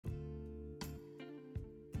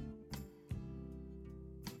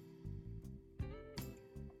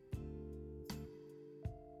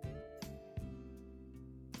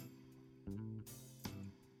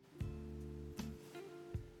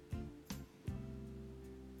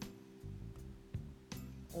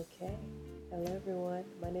Okay, hello everyone.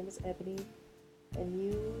 My name is Ebony, and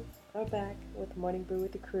you are back with Morning Brew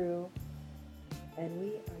with the crew, and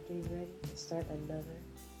we are getting ready to start another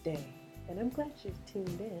day. And I'm glad you've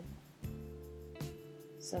tuned in.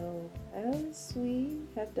 So, as we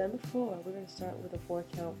have done before, we're going to start with a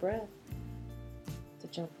 4-count breath to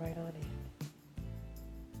jump right on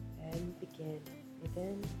in and begin. Breathe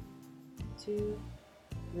in, 2,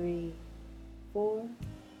 3, 4.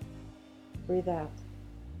 Breathe out,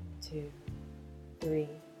 2, 3,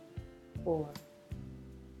 4.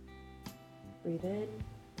 Breathe in,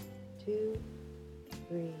 2,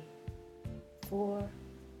 3, 4.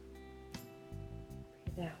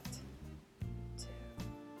 Breathe out, 2,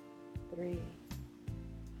 3,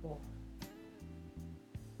 4.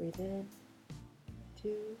 Breathe in,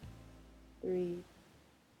 2, 3,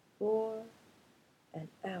 4, and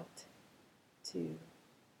out, 2,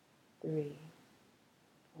 3,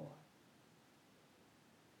 4.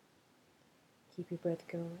 Keep your breath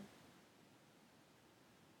going.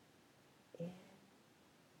 In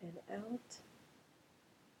and out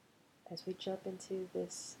as we jump into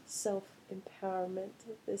this self-empowerment,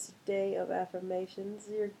 this day of affirmations,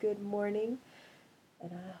 your good morning.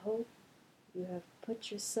 And I hope you have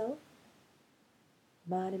put yourself,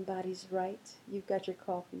 mind and body's right. You've got your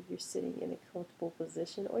coffee, you're sitting in a comfortable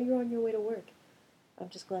position, or you're on your way to work. I'm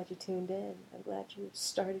just glad you tuned in. I'm glad you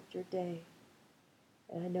started your day.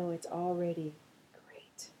 And I know it's already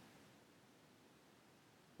great.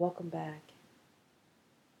 Welcome back.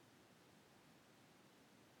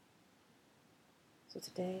 So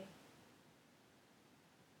today,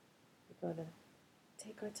 we're going to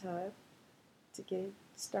take our time to get it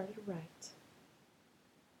started right.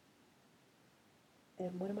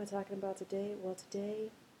 And what am I talking about today? Well, today,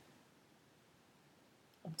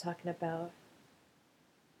 I'm talking about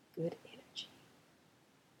good energy.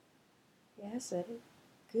 Yeah, I said it.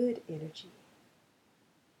 Good energy.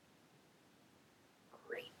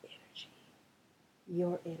 Great energy.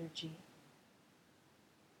 Your energy.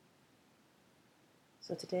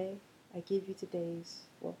 So today, I give you today's,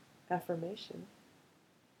 affirmation.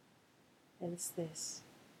 And it's this.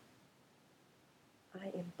 I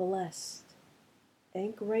am blessed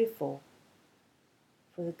and grateful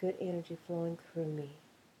for the good energy flowing through me.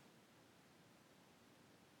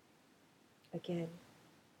 Again,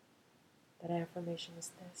 that affirmation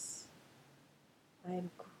is this. I am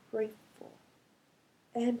grateful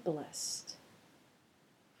and blessed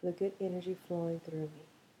for the good energy flowing through me.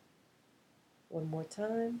 One more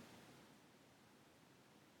time.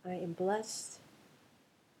 I am blessed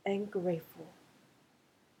and grateful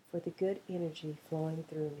for the good energy flowing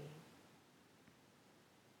through me.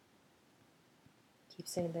 Keep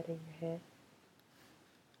saying that in your head.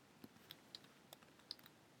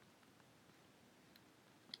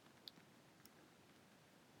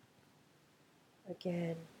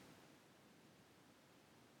 Again.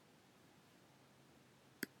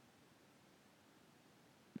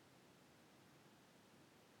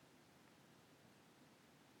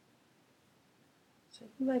 So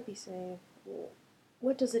you might be saying, well,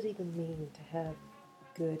 what does it even mean to have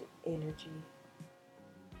good energy?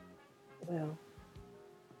 Well,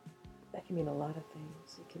 that can mean a lot of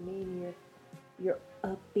things. It can mean you're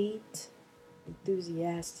upbeat,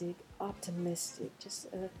 enthusiastic, optimistic, just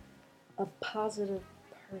a positive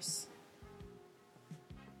person.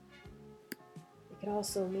 It could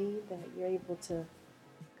also mean that you're able to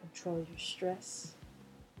control your stress.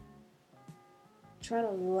 Try to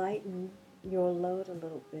lighten your load a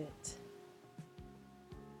little bit.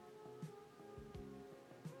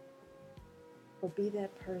 Or be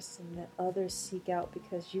that person that others seek out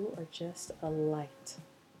because you are just a light.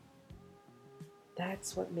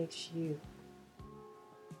 That's what makes you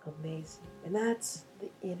amazing. And that's the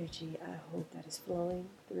energy I hope that is flowing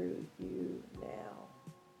through you now.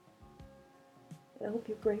 And I hope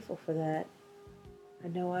you're grateful for that. I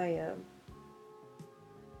know I am.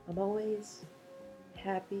 I'm always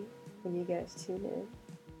happy when you guys tune in.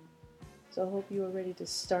 So I hope you are ready to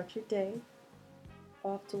start your day.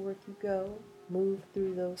 Off to work you go. Move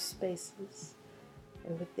through those spaces.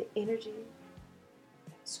 And with the energy,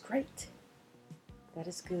 that's great. That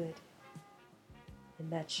is good. And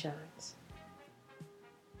that shines.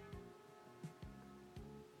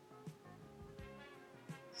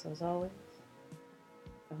 So as always,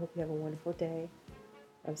 I hope you have a wonderful day.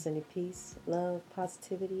 I'm sending peace, love,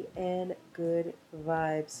 positivity, and good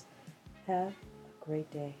vibes. Have a great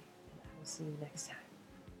day, and I will see you next time.